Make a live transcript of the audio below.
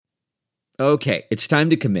Okay, it's time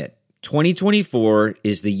to commit. 2024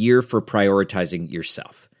 is the year for prioritizing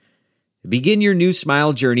yourself. Begin your new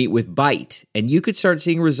smile journey with Byte, and you could start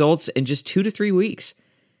seeing results in just 2 to 3 weeks.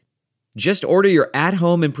 Just order your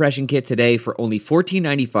at-home impression kit today for only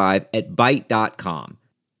 $14.95 at Byte.com.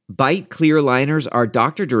 Byte clear liners are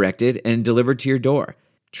doctor-directed and delivered to your door.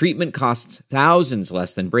 Treatment costs thousands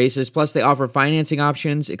less than braces, plus they offer financing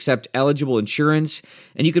options, accept eligible insurance,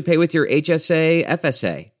 and you could pay with your HSA,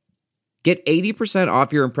 FSA. Get 80%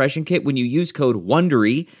 off your impression kit when you use code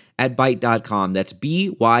WONDERY at Byte.com. That's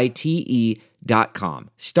BYTE.com.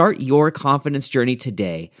 Start your confidence journey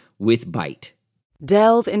today with Byte.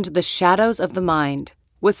 Delve into the shadows of the mind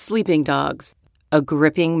with Sleeping Dogs, a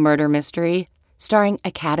gripping murder mystery starring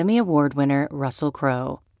Academy Award winner Russell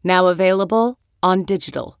Crowe. Now available on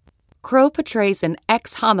digital. Crowe portrays an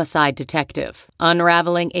ex-homicide detective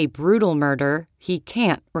unraveling a brutal murder he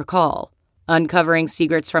can't recall. Uncovering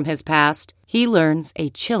secrets from his past, he learns a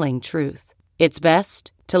chilling truth. It's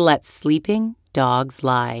best to let sleeping dogs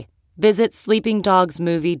lie. Visit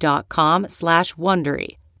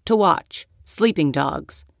sleepingdogsmovie.com/Wondery to watch Sleeping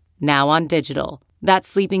Dogs, now on digital.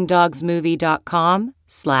 That's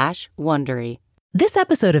sleepingdogsmovie.com/Wondery. This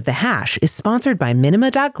episode of The Hash is sponsored by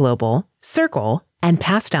Minima.Global, Circle, and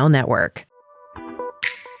Pastel Network.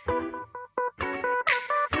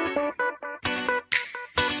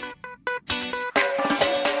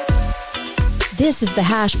 This is the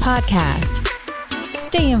Hash Podcast.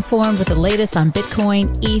 Stay informed with the latest on Bitcoin,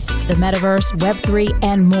 ETH, the metaverse, Web3,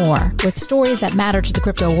 and more with stories that matter to the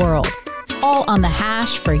crypto world. All on the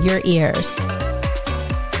Hash for your ears.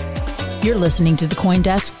 You're listening to the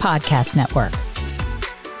CoinDesk Podcast Network.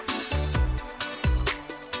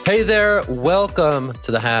 Hey there, welcome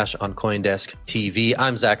to the Hash on CoinDesk TV.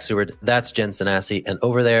 I'm Zach Seward, that's Jen Sanasi, and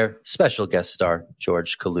over there, special guest star,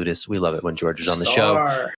 George Kaludis. We love it when George is on the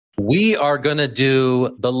show. We are going to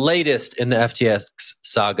do the latest in the FTX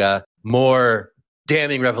saga. More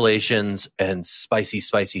damning revelations and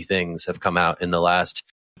spicy things have come out in the last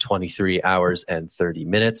 23 hours and 30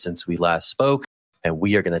 minutes since we last spoke, and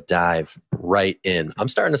we are going to dive right in. I'm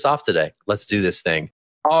starting us off today. Let's do this thing.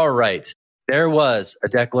 All right. There was a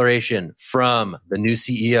declaration from the new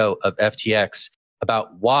CEO of FTX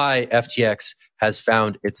about why FTX has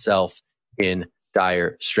found itself in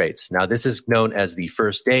dire straits. Now, this is known as the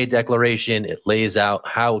first day declaration. It lays out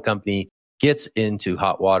how a company gets into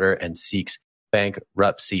hot water and seeks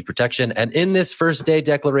bankruptcy protection. And in this first day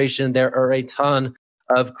declaration, there are a ton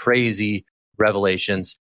of crazy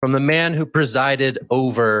revelations from the man who presided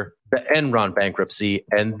over the Enron bankruptcy.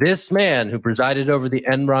 And this man who presided over the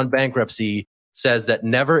Enron bankruptcy says that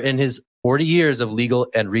never in his 40 years of legal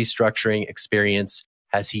and restructuring experience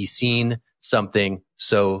has he seen something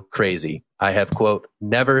so crazy. I have, quote,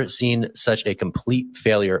 never seen such a complete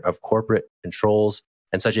failure of corporate controls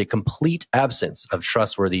and such a complete absence of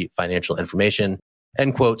trustworthy financial information,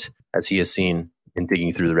 end quote, as he has seen in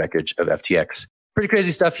digging through the wreckage of FTX. Pretty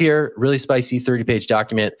crazy stuff here, really spicy 30-page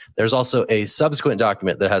document. There's also a subsequent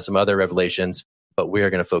document that has some other revelations, but we are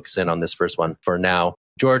going to focus in on this first one for now.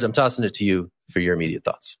 George, I'm tossing it to you for your immediate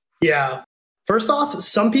thoughts. Yeah. First off,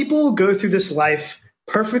 some people go through this life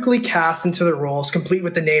perfectly cast into their roles, complete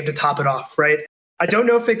with the name to top it off, right? I don't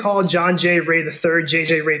know if they call John J. Ray III,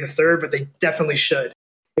 JJ Ray III, but they definitely should.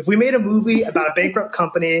 If we made a movie about a bankrupt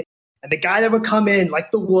company and the guy that would come in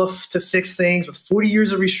like the wolf to fix things with 40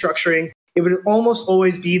 years of restructuring, it would almost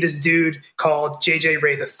always be this dude called JJ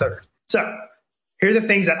Ray III. So here are the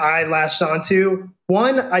things that I latched onto.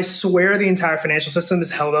 One, I swear the entire financial system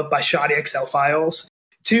is held up by shoddy Excel files.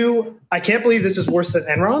 Two, I can't believe this is worse than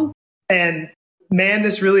Enron. And man,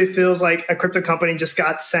 this really feels like a crypto company just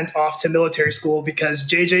got sent off to military school because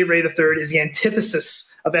JJ Ray III is the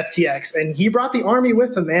antithesis of FTX. And he brought the army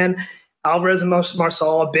with him, man. Alvarez and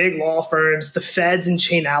Marsal, big law firms, the feds and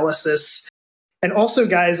Chainalysis. And also,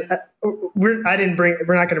 guys, we're not going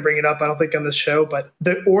to bring it up, I don't think, on this show, but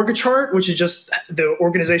the org chart, which is just the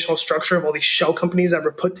organizational structure of all these shell companies that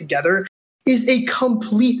were put together, is a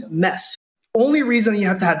complete mess. Only reason you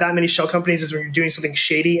have to have that many shell companies is when you're doing something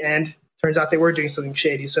shady, and turns out they were doing something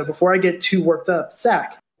shady. So before I get too worked up,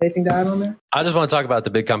 Zach, anything to add on there? I just want to talk about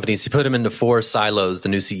the big companies. He put them into 4 silos. The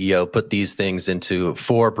new CEO put these things into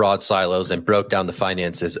 4 broad silos and broke down the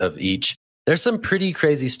finances of each. There's some pretty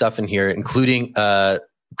crazy stuff in here, including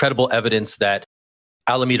credible evidence that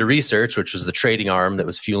Alameda Research, which was the trading arm that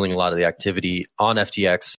was fueling a lot of the activity on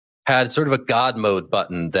FTX, had sort of a God mode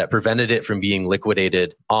button that prevented it from being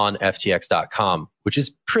liquidated on FTX.com, which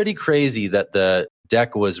is pretty crazy that the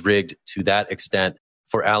deck was rigged to that extent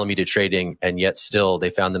for Alameda Trading, and yet still they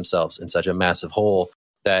found themselves in such a massive hole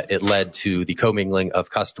that it led to the commingling of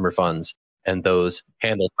customer funds and those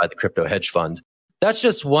handled by the crypto hedge fund. That's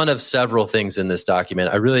just one of several things in this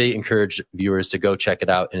document. I really encourage viewers to go check it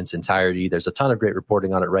out in its entirety. There's a ton of great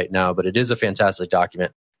reporting on it right now, but it is a fantastic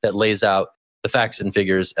document that lays out the facts and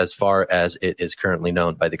figures as far as it is currently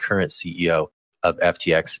known by the current CEO of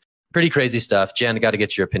FTX. Pretty crazy stuff. Jen, I got to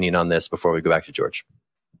get your opinion on this before we go back to George.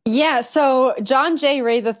 Yeah, so John J.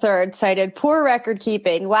 Ray III cited poor record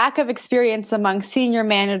keeping, lack of experience among senior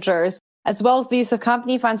managers, as well as the use of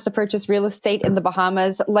company funds to purchase real estate in the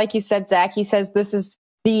Bahamas. Like you said, Zach, he says this is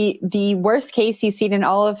the worst case he's seen in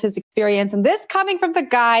all of his experience. And this coming from the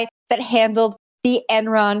guy that handled the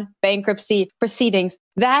Enron bankruptcy proceedings.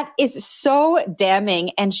 That is so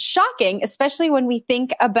damning and shocking, especially when we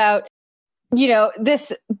think about,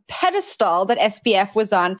 this pedestal that SBF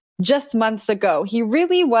was on just months ago. He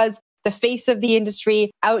really was the face of the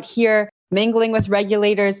industry out here mingling with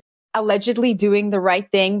regulators, allegedly doing the right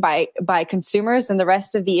thing by consumers and the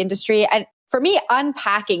rest of the industry. And for me,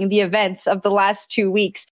 unpacking the events of the last 2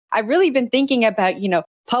 weeks, I've really been thinking about,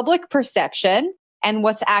 public perception and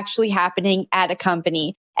what's actually happening at a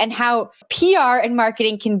company and how PR and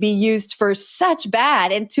marketing can be used for such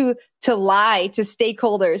bad and to lie to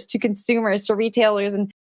stakeholders, to consumers, to retailers. And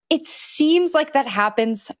it seems like that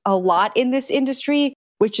happens a lot in this industry,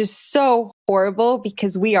 which is so horrible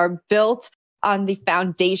because we are built on the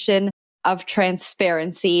foundation of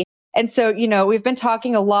transparency. And so, we've been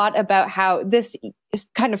talking a lot about how this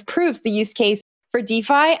kind of proves the use case for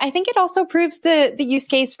DeFi. I think it also proves the use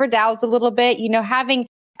case for DAOs a little bit, having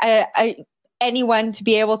anyone to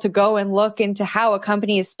be able to go and look into how a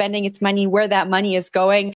company is spending its money, where that money is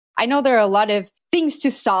going. I know there are a lot of things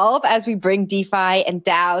to solve as we bring DeFi and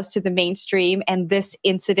DAOs to the mainstream, and this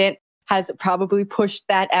incident has probably pushed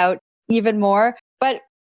that out even more.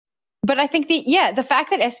 But I think the fact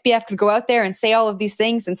that SBF could go out there and say all of these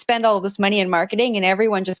things and spend all of this money in marketing and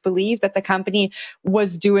everyone just believed that the company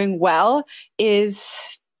was doing well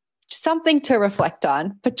is something to reflect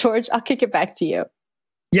on. But George, I'll kick it back to you.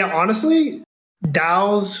 Yeah, honestly,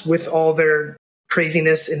 DAOs with all their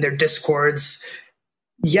craziness in their discords,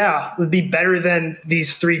 it would be better than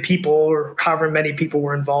these 3 people or however many people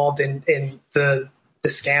were involved in the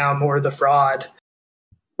scam or the fraud.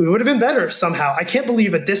 We would have been better somehow. I can't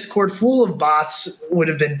believe a Discord full of bots would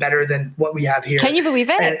have been better than what we have here. Can you believe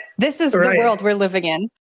it? And this is right. The world we're living in.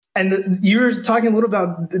 And you were talking a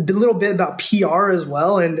little bit about PR as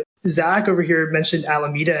well. And Zach over here mentioned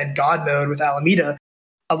Alameda and God mode with Alameda.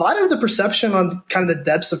 A lot of the perception on kind of the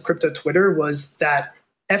depths of crypto Twitter was that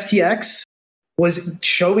FTX was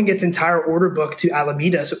showing its entire order book to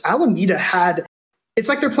Alameda. So Alameda it's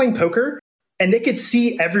like they're playing poker and they could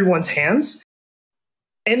see everyone's hands.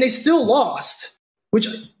 And they still lost, which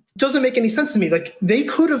doesn't make any sense to me. Like they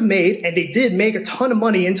could have made, and they did make a ton of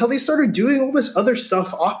money until they started doing all this other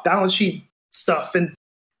stuff, off balance sheet stuff. And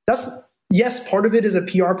yes, part of it is a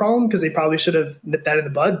PR problem because they probably should have nipped that in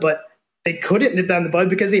the bud, but they couldn't nip that in the bud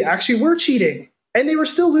because they actually were cheating and they were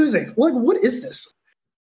still losing. What is this?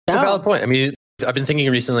 It's a valid point. I mean, I've been thinking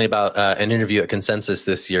recently about an interview at Consensus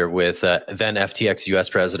this year with then FTX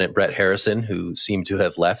US President Brett Harrison, who seemed to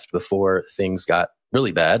have left before things got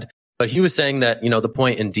really bad. But he was saying that, the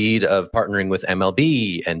point indeed of partnering with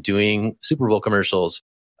MLB and doing Super Bowl commercials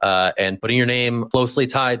and putting your name closely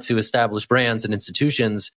tied to established brands and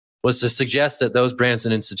institutions was to suggest that those brands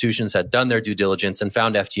and institutions had done their due diligence and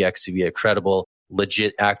found FTX to be a credible,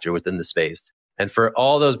 legit actor within the space. And for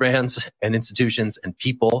all those brands and institutions and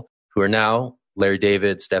people who are now, Larry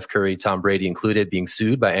David, Steph Curry, Tom Brady included, being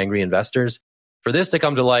sued by angry investors, for this to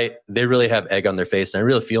come to light, they really have egg on their face. And I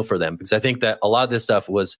really feel for them because I think that a lot of this stuff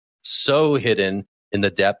was so hidden in the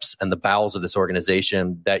depths and the bowels of this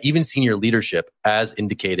organization that even senior leadership, as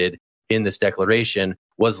indicated in this declaration,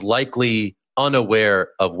 was likely unaware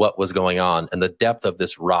of what was going on and the depth of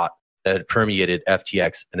this rot that had permeated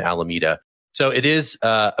FTX and Alameda. So it is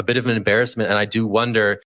a bit of an embarrassment. And I do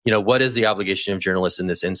wonder, what is the obligation of journalists in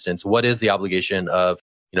this instance? What is the obligation of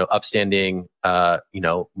upstanding,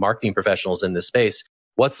 marketing professionals in this space?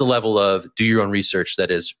 What's the level of do your own research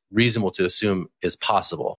that is reasonable to assume is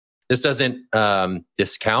possible? This doesn't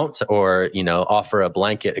discount or, offer a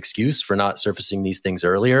blanket excuse for not surfacing these things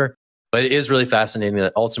earlier. But it is really fascinating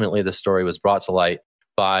that ultimately the story was brought to light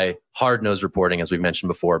by hard-nosed reporting, as we mentioned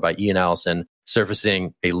before, by Ian Allison,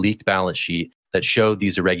 surfacing a leaked balance sheet that showed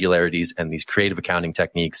these irregularities and these creative accounting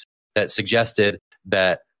techniques that suggested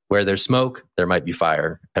that where there's smoke, there might be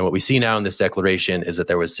fire. And what we see now in this declaration is that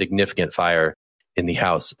there was significant fire in the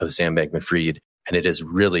house of Sam Bankman-Fried. And it is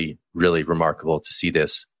really, really remarkable to see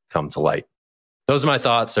this come to light. Those are my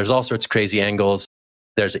thoughts. There's all sorts of crazy angles.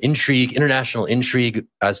 There's intrigue, international intrigue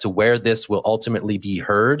as to where this will ultimately be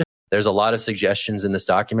heard. There's a lot of suggestions in this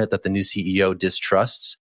document that the new CEO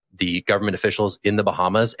distrusts the government officials in the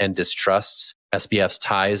Bahamas and distrusts SBF's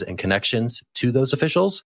ties and connections to those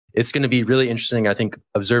officials. It's going to be really interesting. I think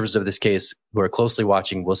observers of this case who are closely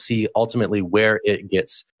watching will see ultimately where it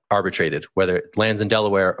gets arbitrated, whether it lands in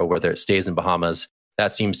Delaware or whether it stays in Bahamas.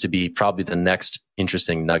 That seems to be probably the next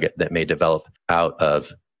interesting nugget that may develop out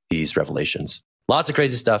of these revelations. Lots of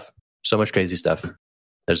crazy stuff. So much crazy stuff.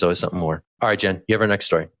 There's always something more. All right, Jen, you have our next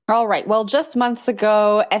story. All right. Well, just months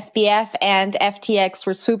ago, SBF and FTX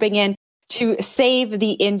were swooping in to save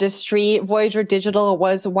the industry. Voyager Digital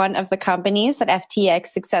was one of the companies that FTX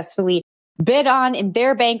successfully bid on in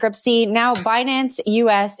their bankruptcy. Now, Binance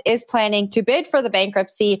US is planning to bid for the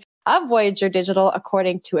bankruptcy of Voyager Digital,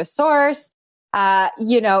 according to a source. I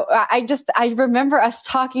remember us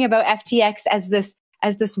talking about FTX as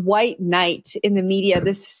this white knight in the media,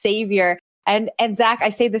 this savior. And Zach, I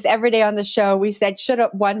say this every day on the show. We said, should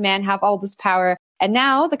one man have all this power? And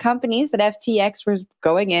now the companies that FTX was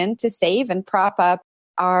going in to save and prop up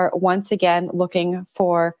are once again looking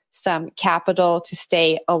for some capital to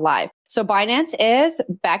stay alive. So Binance is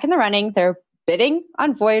back in the running. They're bidding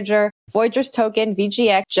on Voyager. Voyager's token,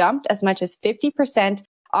 VGX, jumped as much as 50%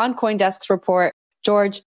 on CoinDesk's report.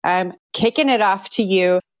 George, I'm kicking it off to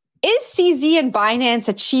you. Is CZ and Binance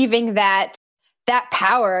achieving that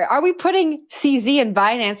power? Are we putting CZ and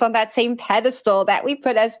Binance on that same pedestal that we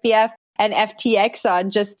put SBF and FTX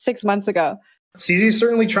on just 6 months ago? CZ is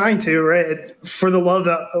certainly trying to, right? For the love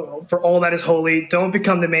for all that is holy, don't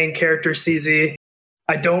become the main character, CZ.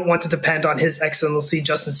 I don't want to depend on His Excellency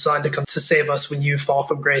Justin Sun to come to save us when you fall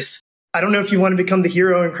from grace. I don't know if you want to become the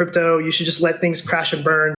hero in crypto. You should just let things crash and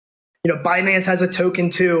burn. Binance has a token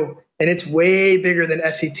too, and it's way bigger than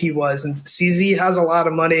FTT was. And CZ has a lot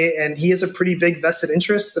of money, and he has a pretty big vested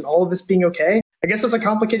interest in all of this being okay. I guess it's a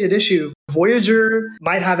complicated issue. Voyager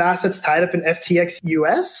might have assets tied up in FTX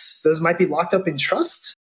US. Those might be locked up in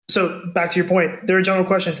trust. So back to your point, there are general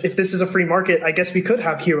questions. If this is a free market, I guess we could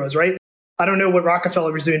have heroes, right? I don't know what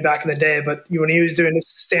Rockefeller was doing back in the day, but when he was doing this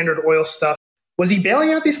Standard Oil stuff, was he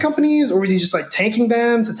bailing out these companies, or was he just tanking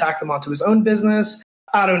them to tack them onto his own business?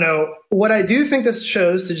 I don't know. What I do think this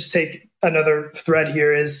shows, to just take another thread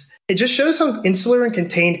here, is it just shows how insular and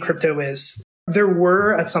contained crypto is. There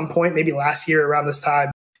were, at some point, maybe last year around this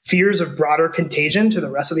time, fears of broader contagion to the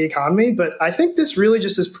rest of the economy. But I think this really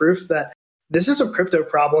just is proof that this is a crypto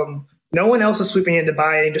problem. No one else is swooping in to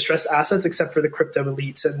buy any distressed assets except for the crypto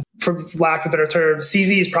elites. And for lack of a better term,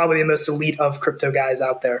 CZ is probably the most elite of crypto guys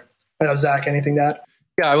out there. I know, Zach, anything to add?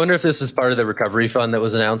 Yeah, I wonder if this is part of the recovery fund that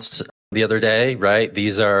was announced the other day, right?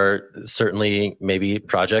 These are certainly maybe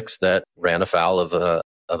projects that ran afoul of a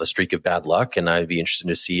streak of bad luck. And I'd be interested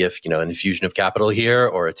to see if, an infusion of capital here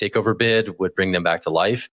or a takeover bid would bring them back to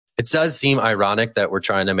life. It does seem ironic that we're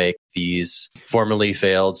trying to make these formerly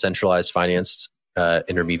failed centralized finance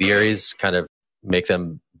intermediaries kind of make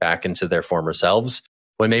them back into their former selves,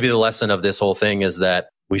 when maybe the lesson of this whole thing is that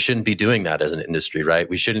we shouldn't be doing that as an industry, right?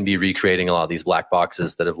 We shouldn't be recreating a lot of these black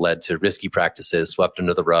boxes that have led to risky practices swept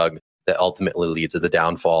under the rug that ultimately lead to the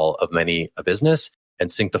downfall of many a business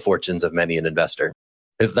and sink the fortunes of many an investor.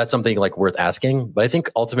 If that's something worth asking. But I think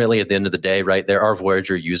ultimately at the end of the day, right, there are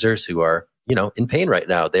Voyager users who are, in pain right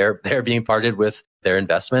now. They're being parted with their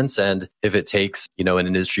investments. And if it takes, an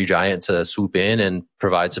industry giant to swoop in and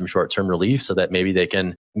provide some short-term relief so that maybe they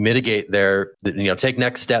can mitigate take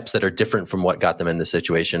next steps that are different from what got them in this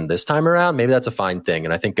situation this time around, maybe that's a fine thing.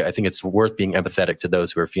 And I think it's worth being empathetic to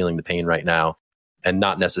those who are feeling the pain right now and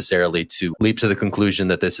not necessarily to leap to the conclusion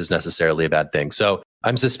that this is necessarily a bad thing. So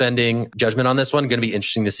I'm suspending judgment on this one. Going to be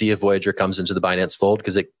interesting to see if Voyager comes into the Binance fold,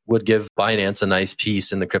 because it would give Binance a nice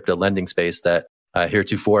piece in the crypto lending space that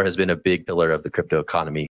heretofore has been a big pillar of the crypto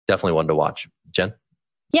economy. Definitely one to watch. Jen?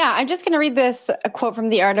 Yeah, I'm just going to read a quote from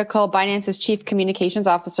the article. Binance's chief communications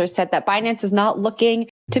officer said that Binance is not looking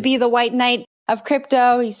to be the white knight of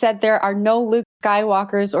crypto. He said there are no Luke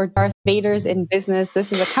Skywalkers or Darth Vaders in business.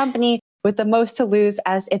 This is a company with the most to lose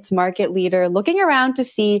as its market leader, looking around to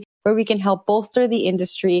see where we can help bolster the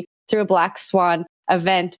industry through a Black Swan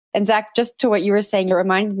event. And Zach, just to what you were saying, it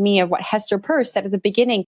reminded me of what Hester Peirce said at the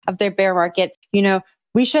beginning of their bear market.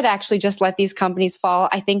 We should actually just let these companies fall.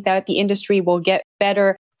 I think that the industry will get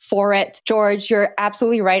better for it. George, you're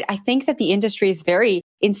absolutely right. I think that the industry is very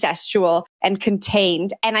incestual and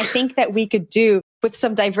contained. And I think that we could do with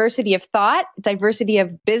some diversity of thought, diversity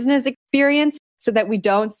of business experience, so that we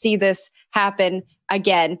don't see this happen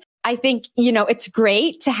again. I think, it's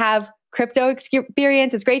great to have crypto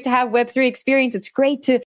experience. It's great to have Web3 experience. It's great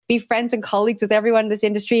to be friends and colleagues with everyone in this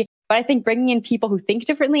industry. But I think bringing in people who think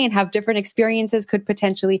differently and have different experiences could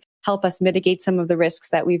potentially help us mitigate some of the risks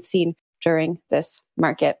that we've seen during this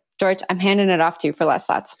market. George, I'm handing it off to you for last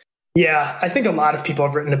thoughts. Yeah, I think a lot of people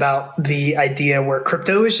have written about the idea where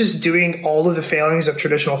crypto is just doing all of the failings of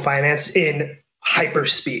traditional finance in hyper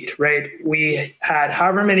speed, right? We had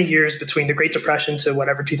however many years between the Great Depression to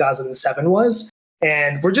whatever 2007 was.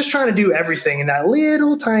 And we're just trying to do everything in that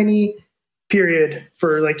little tiny period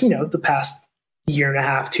for the past year and a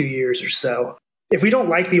half, 2 years or so. If we don't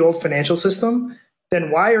like the old financial system, then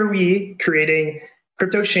why are we creating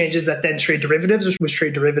crypto exchanges that then trade derivatives, which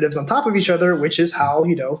trade derivatives on top of each other, which is how,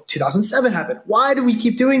 2007 happened. Why do we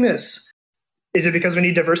keep doing this? Is it because we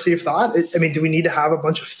need diversity of thought? I mean, do we need to have a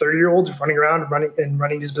bunch of 30-year-olds running around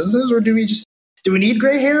running these businesses? Or do we need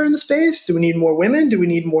gray hair in the space? Do we need more women? Do we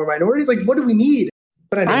need more minorities? What do we need?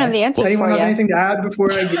 But anyway, I don't have the answers anyone for have you. anything to add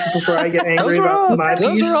before I get angry about my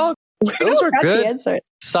piece? Those were good, answer.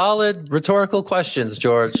 solid rhetorical questions,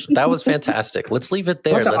 George. That was fantastic. Let's leave it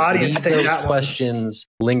there. Let's leave those questions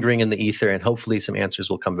lingering in the ether, and hopefully some answers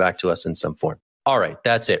will come back to us in some form. All right,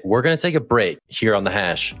 that's it. We're going to take a break here on The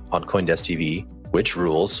Hash on CoinDesk TV, which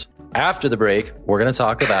rules. After the break, we're going to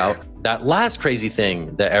talk about that last crazy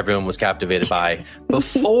thing that everyone was captivated by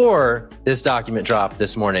before this document dropped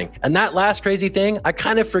this morning. And that last crazy thing, I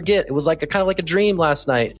kind of forget. It was kind of like a dream last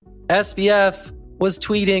night. SBF was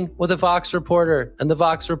tweeting with a Vox reporter, and the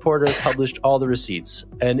Vox reporter published all the receipts,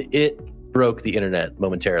 and it broke the internet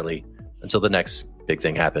momentarily until the next big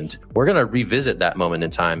thing happened. We're going to revisit that moment in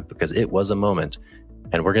time because it was a moment,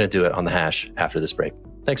 and we're going to do it on The Hash after this break.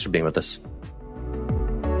 Thanks for being with us.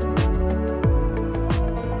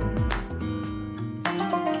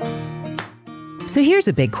 So here's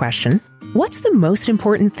a big question. What's the most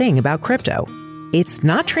important thing about crypto? It's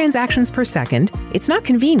not transactions per second, it's not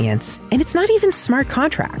convenience, and it's not even smart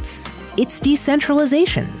contracts. It's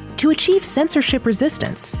decentralization to achieve censorship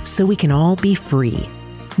resistance so we can all be free.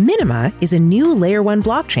 Minima is a new Layer 1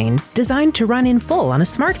 blockchain designed to run in full on a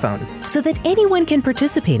smartphone so that anyone can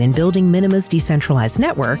participate in building Minima's decentralized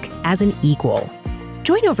network as an equal.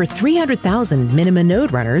 Join over 300,000 Minima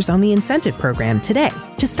node runners on the incentive program today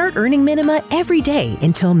to start earning Minima every day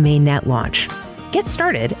until mainnet launch. Get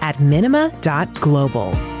started at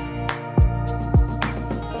minima.global.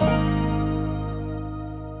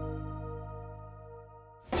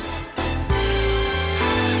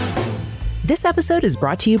 This episode is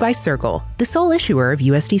brought to you by Circle, the sole issuer of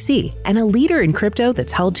USDC and a leader in crypto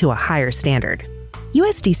that's held to a higher standard.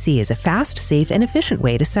 USDC is a fast, safe, and efficient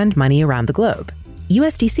way to send money around the globe.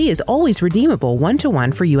 USDC is always redeemable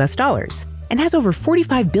one-to-one for US dollars and has over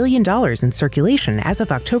 $45 billion in circulation as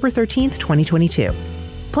of October 13th, 2022.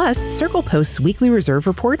 Plus, Circle posts weekly reserve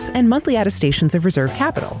reports and monthly attestations of reserve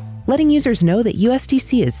capital, letting users know that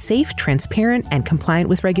USDC is safe, transparent, and compliant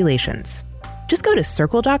with regulations. Just go to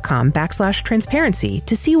circle.com/transparency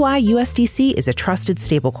to see why USDC is a trusted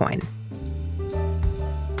stablecoin.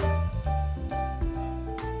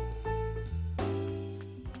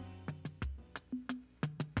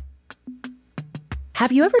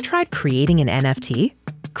 Have you ever tried creating an NFT?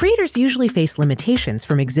 Creators usually face limitations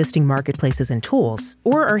from existing marketplaces and tools,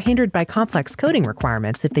 or are hindered by complex coding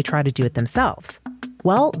requirements if they try to do it themselves.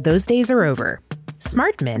 Well, those days are over.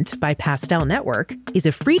 SmartMint by Pastel Network is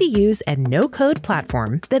a free-to-use and no-code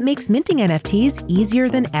platform that makes minting NFTs easier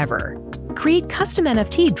than ever. Create custom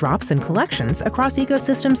NFT drops and collections across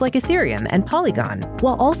ecosystems like Ethereum and Polygon,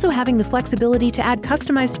 while also having the flexibility to add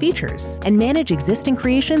customized features and manage existing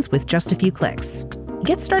creations with just a few clicks.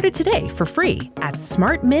 Get started today for free at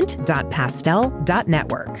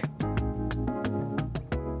smartmint.pastel.network.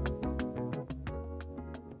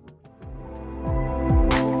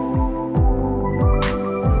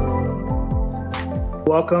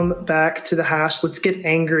 Welcome back to The Hash. Let's get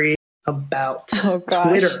angry about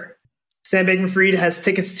Twitter. Sam Bankman-Fried has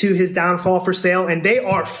tickets to his downfall for sale, and they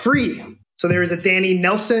are free. So there is a Danny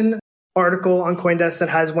Nelson article on CoinDesk that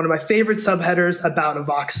has one of my favorite subheaders about a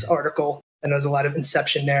Vox article. And there's a lot of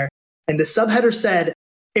inception there. And the subheader said,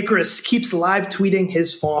 Icarus keeps live tweeting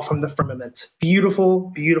his fall from the firmament. Beautiful,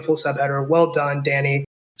 beautiful subheader. Well done, Danny.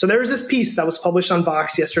 So there was this piece that was published on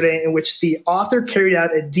Vox yesterday in which the author carried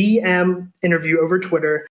out a DM interview over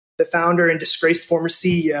Twitter, the founder and disgraced former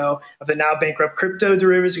CEO of the now bankrupt crypto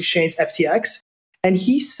derivatives exchange FTX. And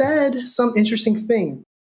he said some interesting thing.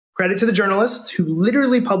 Credit to the journalist who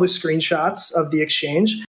literally published screenshots of the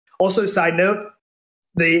exchange. Also, side note,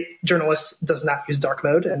 the journalist does not use dark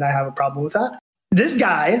mode, and I have a problem with that. This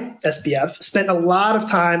guy, SBF, spent a lot of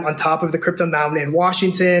time on top of the crypto mountain in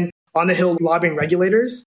Washington, on the Hill lobbying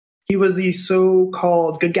regulators. he was the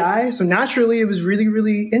so-called good guy. So naturally, it was really,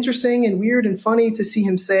 really interesting and weird and funny to see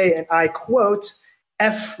him say, and I quote,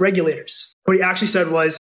 F regulators. What he actually said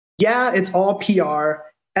was, yeah, it's all PR.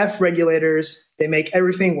 F regulators. They make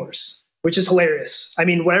everything worse, which is hilarious. I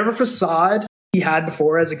mean, whatever facade he had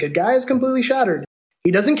before as a good guy is completely shattered.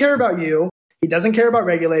 He doesn't care about you. He doesn't care about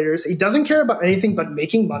regulators. He doesn't care about anything but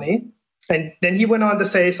making money. And then he went on to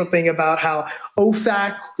say something about how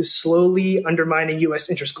OFAC is slowly undermining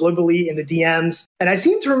U.S. interests globally in the DMs. And I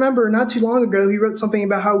seem to remember not too long ago, he wrote something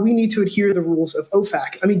about how we need to adhere to the rules of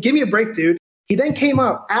OFAC. I mean, give me a break, dude. He then came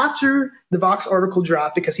out after the Vox article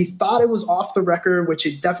dropped because he thought it was off the record, which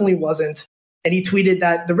it definitely wasn't. And he tweeted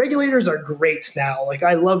that the regulators are great now. Like,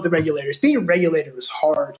 I love the regulators. Being a regulator is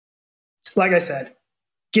hard. Like I said,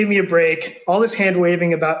 give me a break. All this hand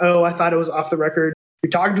waving about, oh, I thought it was off the record. You're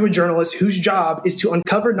talking to a journalist whose job is to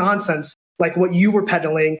uncover nonsense like what you were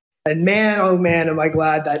peddling. And man, oh man, am I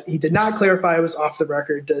glad that he did not clarify it was off the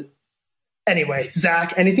record. Anyway,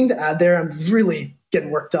 Zach, anything to add there? I'm really getting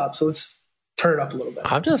worked up. So let's turn it up a little bit.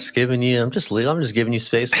 I'm just giving you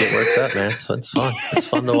space to get worked up, man. So it's fun. It's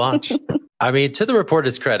fun to watch. I mean, to the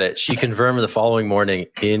reporter's credit, she confirmed the following morning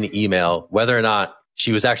in email whether or not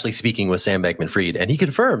she was actually speaking with Sam Bankman-Fried. And he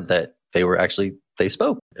confirmed that they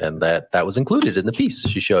spoke and that was included in the piece.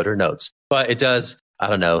 She showed her notes. But it does, I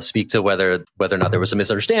don't know, speak to whether or not there was a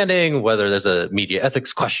misunderstanding, whether there's a media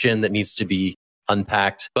ethics question that needs to be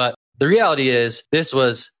unpacked. But the reality is this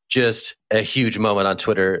was just a huge moment on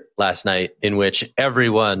Twitter last night in which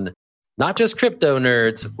everyone, not just crypto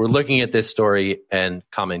nerds, were looking at this story and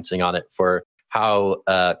commenting on it for how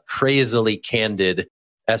crazily candid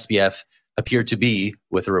SBF appeared to be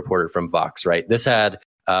with a reporter from Vox, right? This had,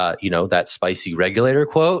 that spicy regulator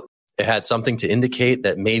quote. It had something to indicate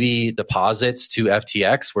that maybe deposits to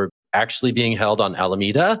FTX were actually being held on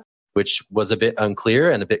Alameda, which was a bit unclear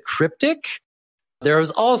and a bit cryptic. There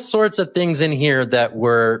was all sorts of things in here that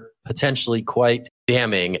were potentially quite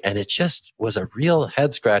damning, and it just was a real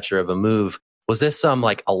head scratcher of a move. Was this some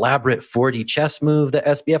like elaborate 4D chess move that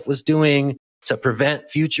SBF was doing to prevent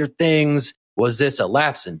future things? Was this a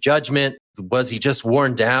lapse in judgment? Was he just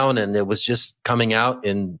worn down and it was just coming out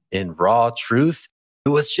in raw truth? It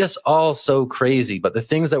was just all so crazy. But the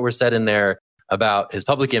things that were said in there about his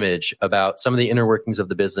public image, about some of the inner workings of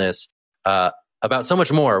the business, about so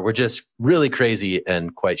much more were just really crazy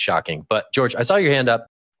and quite shocking. But George, I saw your hand up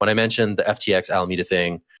when I mentioned the FTX Alameda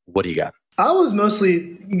thing. What do you got? I'm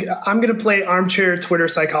going to play armchair Twitter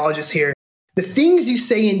psychologist here. The things you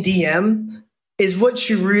say in DM is what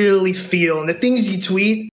you really feel. And the things you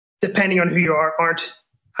tweet, depending on who you are, aren't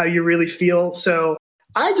how you really feel. So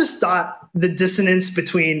I just thought the dissonance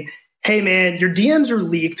between, hey man, your DMs are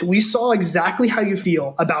leaked. We saw exactly how you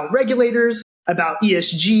feel about regulators, about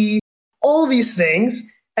ESG, all these things.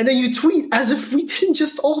 And then you tweet as if we didn't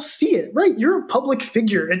just all see it, right? You're a public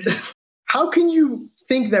figure. And how can you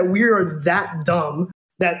think that we are that dumb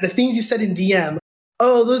that the things you said in DM,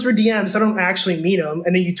 oh, those were DMs, I don't actually mean them.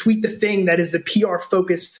 And then you tweet the thing that is the PR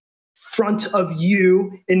focused front of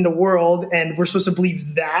you in the world. And we're supposed to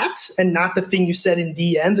believe that and not the thing you said in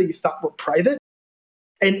DMs that you thought were private.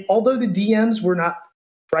 And although the DMs were not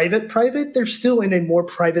private, they're still in a more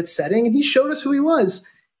private setting. And he showed us who he was.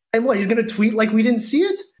 And what, he's going to tweet like we didn't see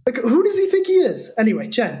it? Like, who does he think he is? Anyway,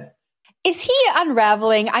 Jen. Is he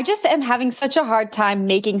unraveling? I just am having such a hard time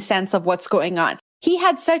making sense of what's going on. He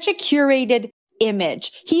had such a curated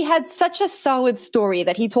image. He had such a solid story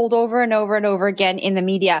that he told over and over and over again in the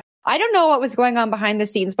media. I don't know what was going on behind the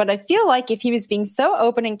scenes, but I feel like if he was being so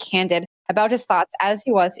open and candid about his thoughts as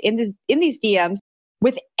he was in these DMs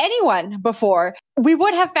with anyone before, we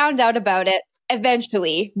would have found out about it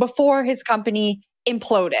eventually before his company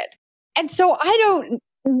imploded. And so I don't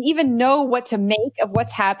even know what to make of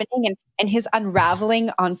what's happening and his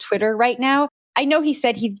unraveling on Twitter right now. I know he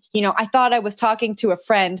said I thought I was talking to a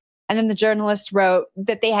friend. And then the journalist wrote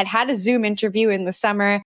that they had a Zoom interview in the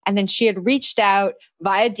summer. And then she had reached out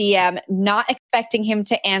via DM, not expecting him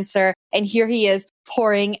to answer. And here he is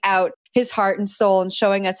pouring out his heart and soul and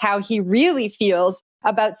showing us how he really feels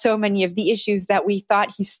about so many of the issues that we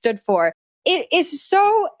thought he stood for. It is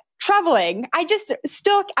so troubling.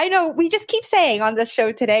 I know we just keep saying on this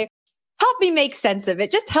show today, help me make sense of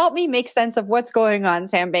it. Just help me make sense of what's going on,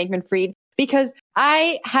 Sam Bankman-Fried, because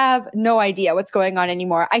I have no idea what's going on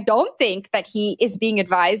anymore. I don't think that he is being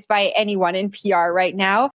advised by anyone in PR right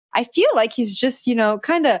now. I feel like he's just,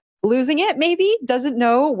 kind of losing it, maybe doesn't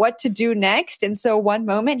know what to do next. And so one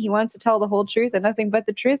moment he wants to tell the whole truth and nothing but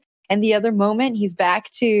the truth. And the other moment he's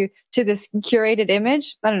back to this curated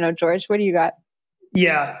image. I don't know, George, what do you got?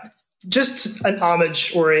 Yeah, just an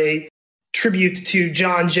homage or a tribute to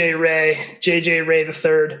John J. Ray, JJ Ray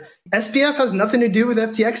III. SBF has nothing to do with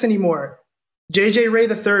FTX anymore. JJ Ray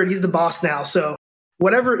III, he's the boss now. So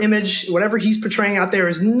whatever image, whatever he's portraying out there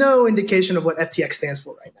is no indication of what FTX stands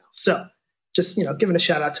for right now. So just, giving a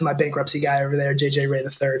shout out to my bankruptcy guy over there, JJ Ray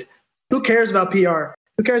III. Who cares about PR?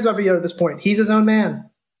 Who cares about PR at this point? He's his own man.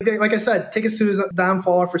 Like I said, tickets to his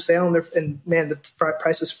downfall are for sale, and man, the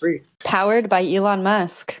price is free. Powered by Elon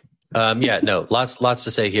Musk. Lots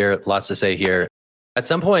to say here. At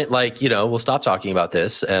some point, we'll stop talking about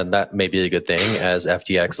this, and that may be a good thing as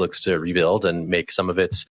FTX looks to rebuild and make some of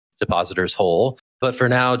its depositors whole. But for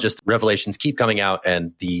now, just revelations keep coming out,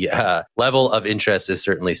 and the level of interest is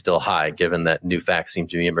certainly still high, given that new facts seem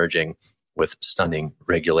to be emerging with stunning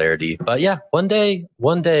regularity. But yeah, one day,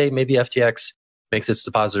 maybe FTX makes its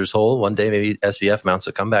depositors whole. One day, maybe SBF mounts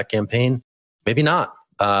a comeback campaign. Maybe not.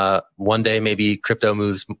 One day, maybe crypto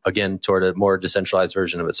moves again toward a more decentralized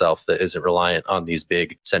version of itself that isn't reliant on these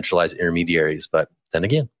big centralized intermediaries. But then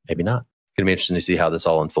again, maybe not. It's going to be interesting to see how this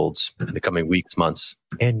all unfolds in the coming weeks, months,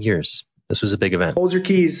 and years. This was a big event. Hold your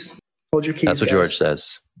keys. That's what guys. George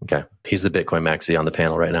says. Okay. He's the Bitcoin maxi on the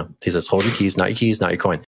panel right now. He says, hold your keys, not your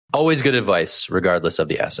coin. Always good advice, regardless of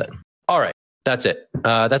the asset. All right. That's it.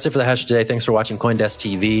 That's it for the Hash today. Thanks for watching CoinDesk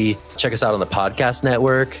TV. Check us out on the podcast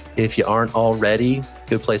network. If you aren't already,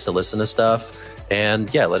 good place to listen to stuff.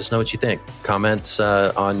 And yeah, let us know what you think. Comment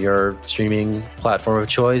on your streaming platform of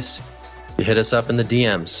choice. You hit us up in the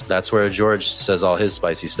DMs. That's where George says all his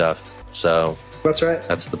spicy stuff. So that's right.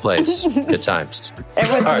 That's the place. Good times.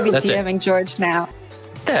 Everyone's going to be DMing George now.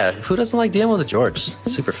 Yeah, who doesn't like DMing with George?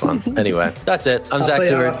 It's super fun. Anyway, that's it. I'm Zach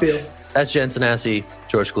Seward. That's Jen Sanasi,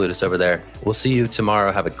 George Kalutis over there. We'll see you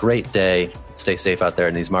tomorrow. Have a great day. Stay safe out there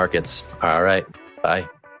in these markets. All right. Bye.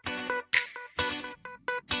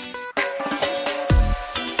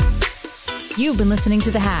 You've been listening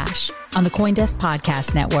to The Hash on the CoinDesk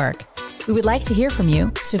Podcast Network. We would like to hear from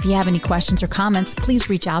you, so if you have any questions or comments, please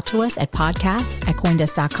reach out to us at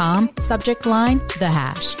podcasts@coindesk.com, subject line, The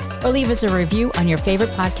Hash, or leave us a review on your favorite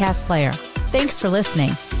podcast player. Thanks for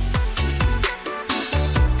listening.